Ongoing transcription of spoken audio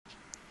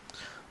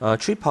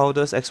Three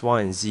powders X,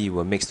 Y, and Z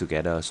were mixed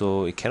together,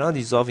 so it cannot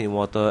dissolve in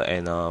water,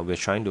 and we're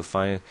trying to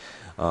find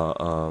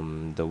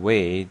the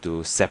way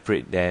to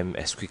separate them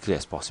as quickly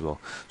as possible.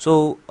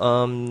 So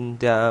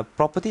their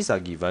properties are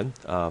given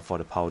for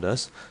the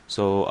powders.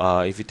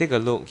 So if you take a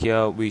look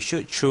here, we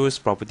should choose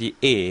property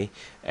A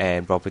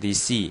and property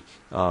C.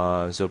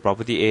 So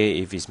property A,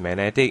 if it's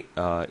magnetic,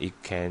 we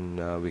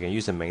can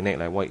use a magnet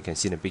like what you can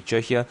see in the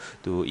picture here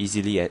to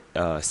easily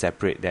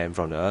separate them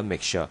from the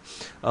mixture.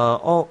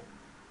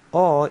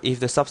 Or if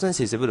the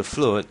substance is able to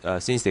float,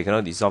 since they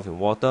cannot dissolve in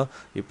water,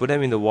 you put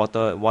them in the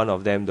water, one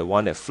of them, the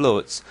one that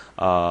floats,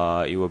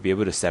 you will be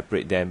able to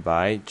separate them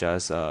by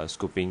just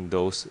scooping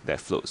those that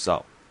floats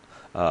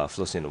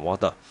in the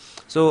water.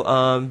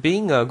 So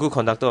being a good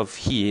conductor of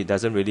heat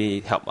doesn't really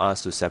help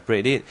us to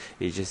separate it.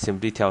 It just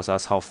simply tells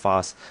us how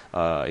fast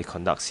it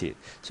conducts heat.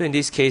 So in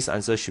this case,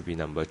 answer should be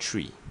number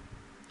 3.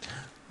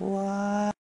 What?